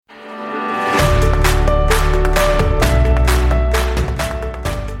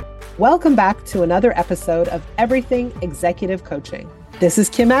Welcome back to another episode of Everything Executive Coaching. This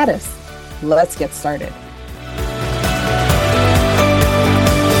is Kim Addis. Let's get started.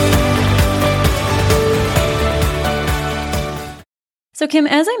 So Kim,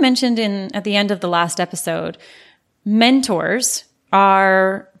 as I mentioned at the end of the last episode, mentors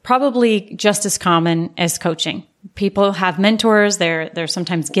are probably just as common as coaching. People have mentors. They're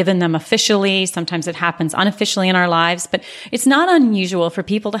sometimes given them officially. Sometimes it happens unofficially in our lives, but it's not unusual for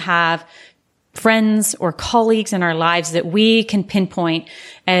people to have friends or colleagues in our lives that we can pinpoint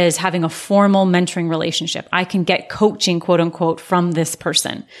as having a formal mentoring relationship. I can get coaching, quote unquote, from this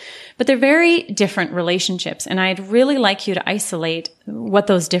person. But they're very different relationships. And I'd really like you to isolate what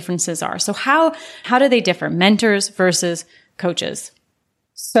those differences are. So how do they differ? Mentors versus coaches?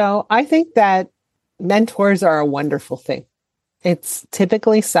 So I think that mentors are a wonderful thing. It's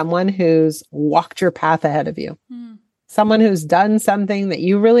typically someone who's walked your path ahead of you. Someone who's done something that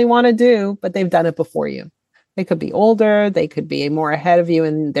you really want to do, but they've done it before you. They could be older. They could be more ahead of you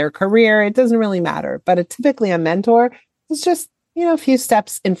in their career. It doesn't really matter. But typically a mentor is just, a few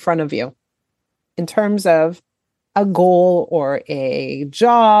steps in front of you in terms of a goal or a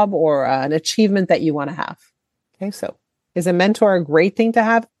job or an achievement that you want to have. Okay, so is a mentor a great thing to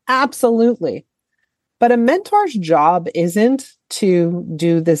have? Absolutely. But a mentor's job isn't to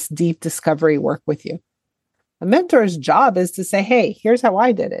do this deep discovery work with you. A mentor's job is to say, hey, here's how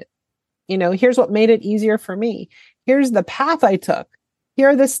I did it. Here's what made it easier for me. Here's the path I took. Here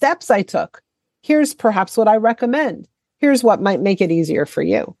are the steps I took. Here's perhaps what I recommend. Here's what might make it easier for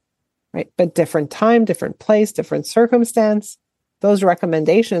you, right? But different time, different place, different circumstance. Those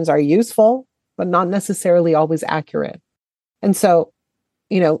recommendations are useful, but not necessarily always accurate. And so,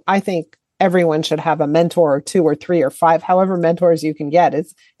 I think everyone should have a mentor or two or three or five, however mentors you can get.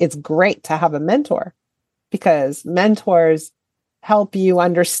 It's great to have a mentor because mentors help you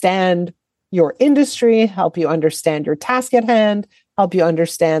understand your industry, help you understand your task at hand, help you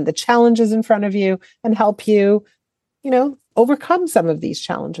understand the challenges in front of you, and help you, overcome some of these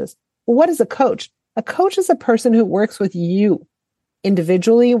challenges. Well, what is a coach? A coach is a person who works with you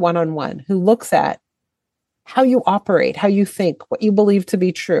individually, one-on-one, who looks at how you operate, how you think, what you believe to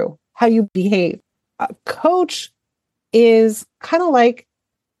be true, how you behave. A coach is kind of like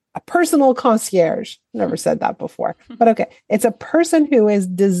a personal concierge. Never said that before, but okay. It's a person who is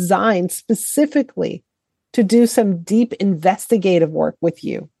designed specifically to do some deep investigative work with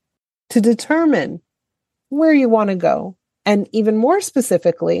you to determine where you want to go. And even more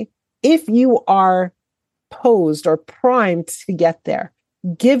specifically, if you are posed or primed to get there,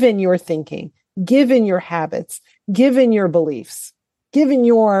 given your thinking, given your habits, given your beliefs, given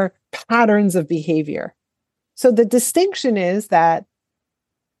your patterns of behavior. So the distinction is that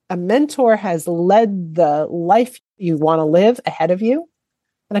a mentor has led the life you want to live ahead of you,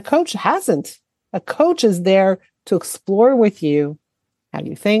 and a coach hasn't. A coach is there to explore with you how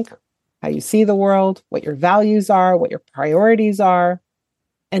you think, how you see the world, what your values are, what your priorities are,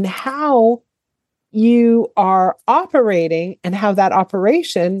 and how you are operating and how that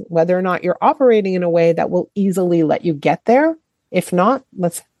operation, whether or not you're operating in a way that will easily let you get there. If not,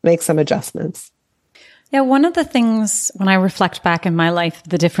 let's make some adjustments. Yeah, one of the things when I reflect back in my life,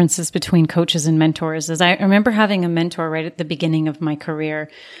 the differences between coaches and mentors is I remember having a mentor right at the beginning of my career.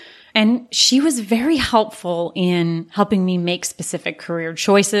 And she was very helpful in helping me make specific career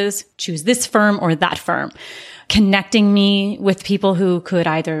choices, choose this firm or that firm, connecting me with people who could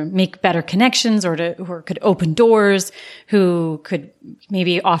either make better connections or could open doors, who could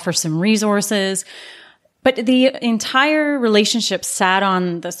maybe offer some resources. But the entire relationship sat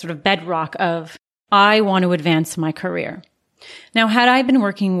on the sort of bedrock of, I want to advance my career. Now, had I been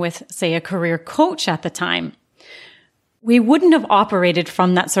working with, say, a career coach at the time, we wouldn't have operated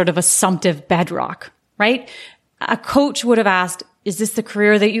from that sort of assumptive bedrock, right? A coach would have asked, is this the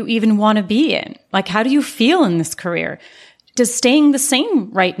career that you even want to be in? Like, how do you feel in this career? Does staying the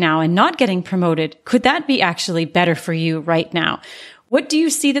same right now and not getting promoted, could that be actually better for you right now? What do you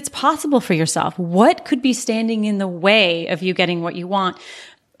see that's possible for yourself? What could be standing in the way of you getting what you want?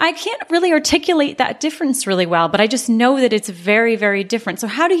 I can't really articulate that difference really well, but I just know that it's very, very different. So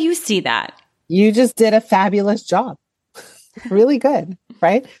how do you see that? You just did a fabulous job. Really good,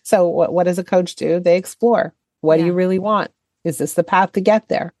 right? So what does a coach do? They explore. What do you really want? Is this the path to get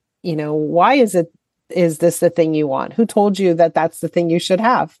there? Why is this the thing you want? Who told you that that's the thing you should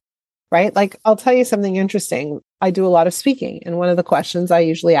have? Right? Like, I'll tell you something interesting. I do a lot of speaking. And one of the questions I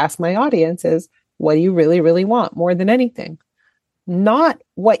usually ask my audience is, what do you really, really want more than anything? Not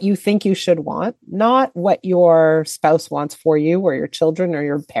what you think you should want, not what your spouse wants for you or your children or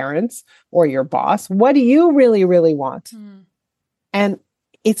your parents or your boss. What do you really, really want? And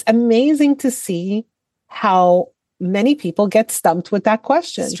it's amazing to see how many people get stumped with that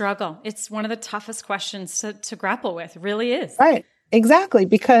question. Struggle. It's one of the toughest questions to grapple with. It really is. Right. Exactly.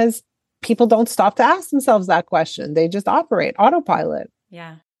 Because people don't stop to ask themselves that question. They just operate autopilot.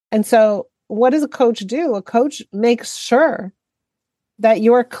 Yeah. And so what does a coach do? A coach makes sure that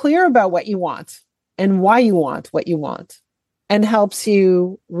you are clear about what you want and why you want what you want, and helps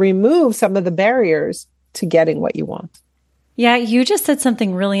you remove some of the barriers to getting what you want. Yeah, you just said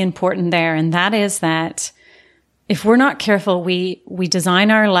something really important there. And that is that if we're not careful, we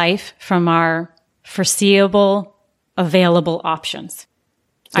design our life from our foreseeable, available options.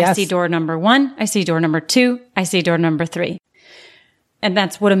 Yes. I see door number 1. I see door number 2. I see door number 3. And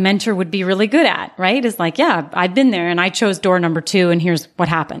that's what a mentor would be really good at, right? Is like, yeah, I've been there and I chose door number 2 and here's what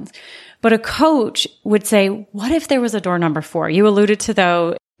happens. But a coach would say, what if there was a door number 4? You alluded to,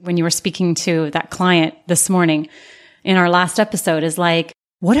 though, when you were speaking to that client this morning in our last episode, is like,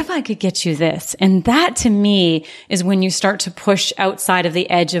 what if I could get you this? And that to me is when you start to push outside of the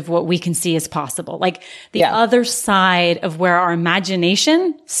edge of what we can see as possible. Like the other side of where our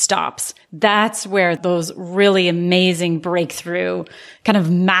imagination stops. That's where those really amazing breakthrough kind of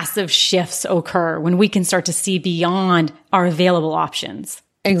massive shifts occur, when we can start to see beyond our available options.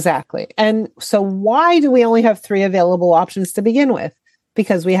 Exactly. And so why do we only have 3 available options to begin with?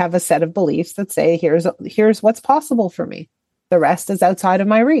 Because we have a set of beliefs that say, here's what's possible for me. The rest is outside of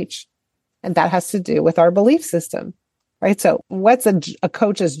my reach. And that has to do with our belief system, right? So what's a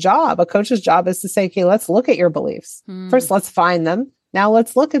coach's job? A coach's job is to say, okay, let's look at your beliefs. First, let's find them. Now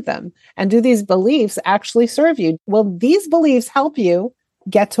let's look at them. And do these beliefs actually serve you? Will these beliefs help you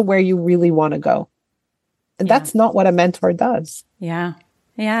get to where you really want to go? And that's not what a mentor does. Yeah.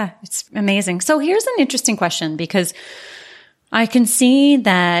 Yeah. It's amazing. So here's an interesting question, because I can see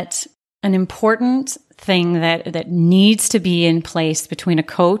that an important thing that needs to be in place between a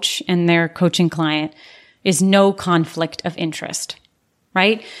coach and their coaching client is no conflict of interest,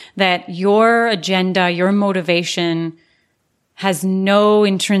 right? That your agenda, your motivation has no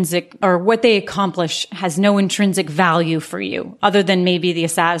intrinsic, or what they accomplish has no intrinsic value for you, other than maybe the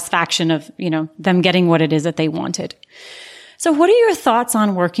satisfaction of, them getting what it is that they wanted. So what are your thoughts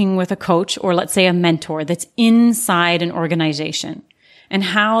on working with a coach, or let's say a mentor that's inside an organization, and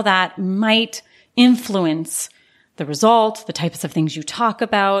how that might influence the result, the types of things you talk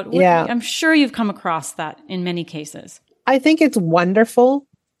about? Yeah. I'm sure you've come across that in many cases. I think it's wonderful.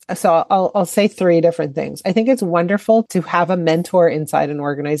 So I'll say 3 different things. I think it's wonderful to have a mentor inside an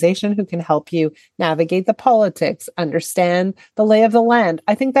organization who can help you navigate the politics, understand the lay of the land.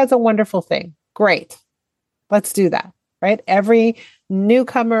 I think that's a wonderful thing. Great. Let's do that, right? Every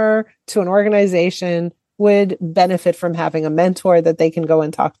newcomer to an organization would benefit from having a mentor that they can go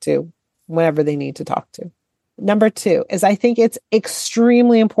and talk to whenever they need to talk to. Number 2 is, I think it's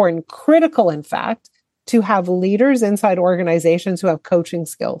extremely important, critical, in fact, to have leaders inside organizations who have coaching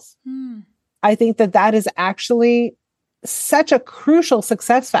skills. I think that is actually such a crucial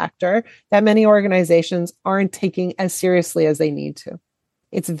success factor that many organizations aren't taking as seriously as they need to.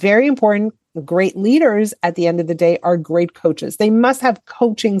 It's very important. Great leaders, at the end of the day, are great coaches. They must have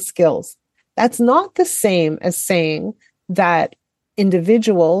coaching skills. That's not the same as saying that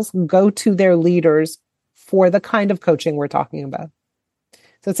individuals go to their leaders for the kind of coaching we're talking about.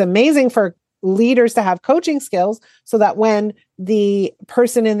 So it's amazing for leaders to have coaching skills so that when the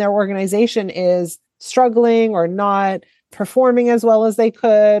person in their organization is struggling or not performing as well as they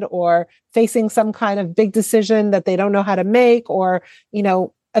could, or facing some kind of big decision that they don't know how to make, or,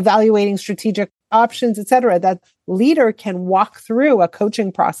 evaluating strategic options, et cetera, that leader can walk through a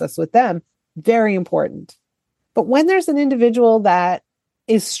coaching process with them. Very important. But when there's an individual that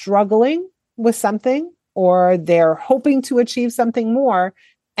is struggling with something, or they're hoping to achieve something more,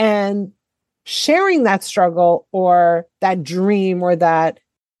 and sharing that struggle or that dream or that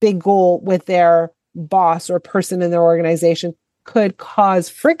big goal with their boss or person in their organization could cause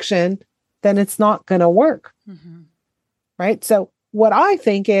friction, then it's not going to work. Right? So what I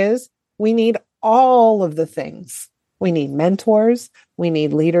think is we need all of the things. We need mentors, we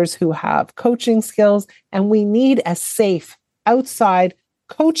need leaders who have coaching skills, and we need a safe outside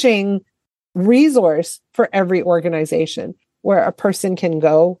coaching resource for every organization where a person can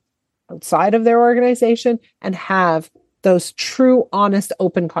go outside of their organization and have those true, honest,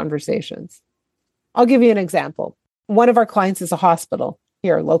 open conversations. I'll give you an example. One of our clients is a hospital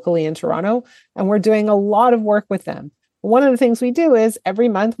here locally in Toronto, and we're doing a lot of work with them. One of the things we do is every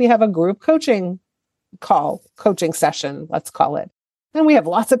month we have a group coaching session, let's call it. And we have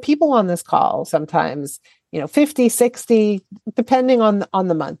lots of people on this call, sometimes, 50, 60, depending on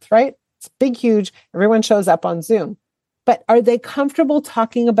the month, right? It's big, huge. Everyone shows up on Zoom. But are they comfortable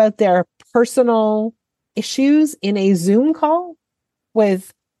talking about their personal issues in a Zoom call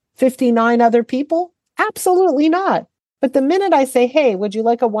with 59 other people? Absolutely not. But the minute I say, hey, would you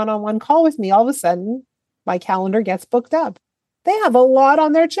like a one-on-one call with me? All of a sudden, my calendar gets booked up. They have a lot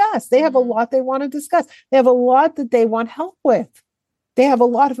on their chest. They have a lot they want to discuss. They have a lot that they want help with. They have a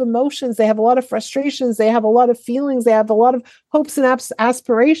lot of emotions. They have a lot of frustrations. They have a lot of feelings. They have a lot of hopes and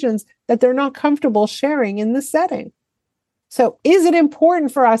aspirations that they're not comfortable sharing in this setting. So is it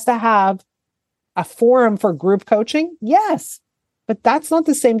important for us to have a forum for group coaching? Yes, but that's not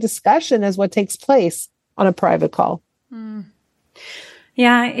the same discussion as what takes place on a private call.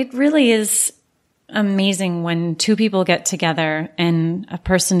 Yeah, it really is amazing when two people get together and a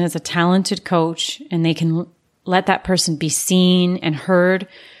person is a talented coach and they can let that person be seen and heard.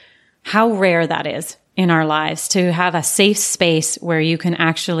 How rare that is in our lives to have a safe space where you can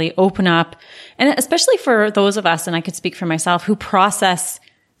actually open up. And especially for those of us, and I could speak for myself, who process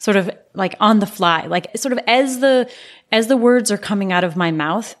sort of like on the fly, like sort of as the words are coming out of my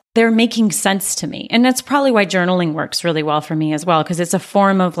mouth, they're making sense to me. And that's probably why journaling works really well for me as well, because it's a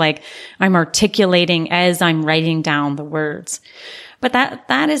form of like I'm articulating as I'm writing down the words. But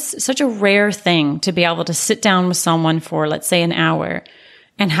that is such a rare thing to be able to sit down with someone for, let's say, an hour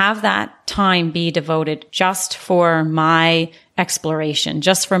and have that time be devoted just for my exploration,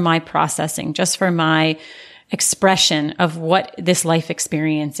 just for my processing, just for my expression of what this life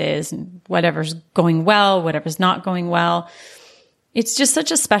experience is and whatever's going well, whatever's not going well. It's just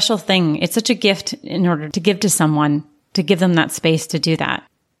such a special thing. It's such a gift in order to give to someone, to give them that space to do that.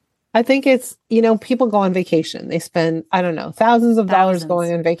 I think it's, people go on vacation. They spend, thousands of dollars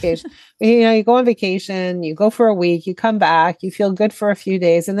going on vacation. You go on vacation, you go for a week, you come back, you feel good for a few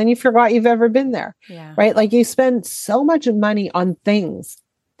days, and then you forgot you've ever been there, right? Like you spend so much money on things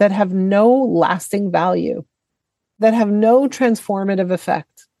that have no lasting value, that have no transformative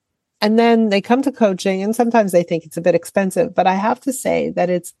effect. And then they come to coaching and sometimes they think it's a bit expensive, but I have to say that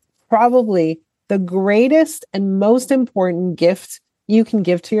it's probably the greatest and most important gift you can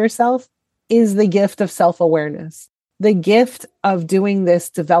give to yourself is the gift of self-awareness, the gift of doing this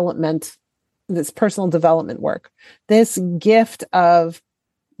development, this personal development work, this gift of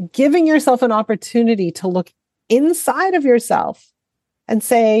giving yourself an opportunity to look inside of yourself and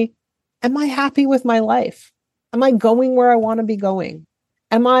say, am I happy with my life? Am I going where I want to be going?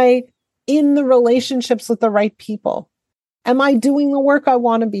 Am I in the relationships with the right people? Am I doing the work I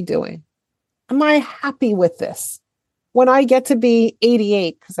want to be doing? Am I happy with this? When I get to be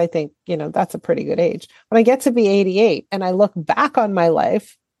 88, because I think, that's a pretty good age. When I get to be 88 and I look back on my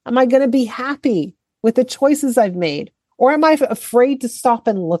life, am I going to be happy with the choices I've made? Or am I afraid to stop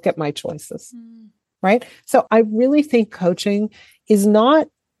and look at my choices? Right? So I really think coaching is not,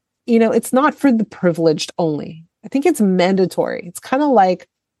 it's not for the privileged only. I think it's mandatory. It's kind of like,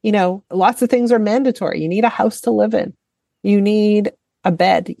 lots of things are mandatory. You need a house to live in. You need a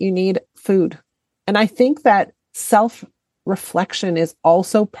bed. You need food. And I think that self-reflection is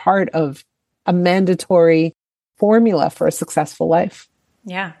also part of a mandatory formula for a successful life.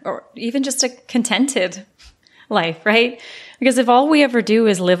 Yeah. Or even just a contented life, right? Because if all we ever do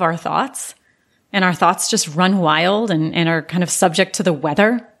is live our thoughts and our thoughts just run wild and are kind of subject to the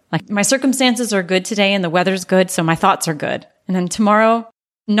weather, like my circumstances are good today and the weather's good, so my thoughts are good. And then tomorrow,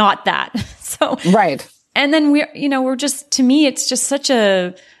 not that. So, right. And then we're just, to me, it's just such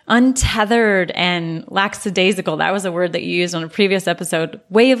a untethered and lackadaisical, that was a word that you used on a previous episode,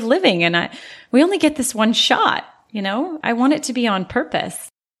 way of living. And we only get this one shot, I want it to be on purpose.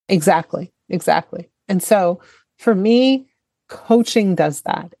 Exactly. And so for me, coaching does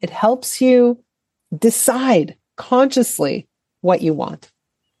that. It helps you decide consciously what you want.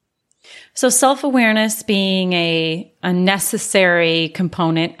 So self-awareness being a necessary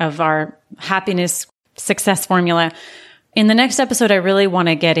component of our happiness success formula. In the next episode, I really want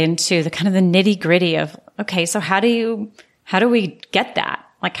to get into the kind of the nitty-gritty of, okay, so how do we get that?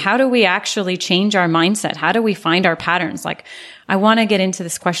 Like, how do we actually change our mindset? How do we find our patterns? Like, I want to get into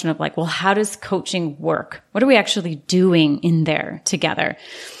this question of like, well, how does coaching work? What are we actually doing in there together?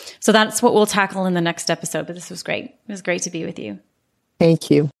 So that's what we'll tackle in the next episode. But this was great. It was great to be with you. Thank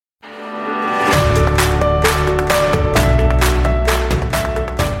you.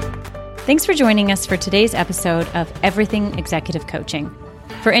 Thanks for joining us for today's episode of Everything Executive Coaching.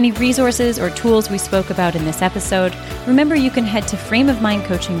 For any resources or tools we spoke about in this episode, remember you can head to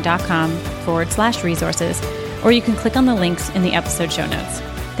frameofmindcoaching.com/resources, or you can click on the links in the episode show notes.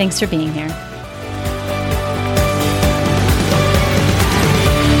 Thanks for being here.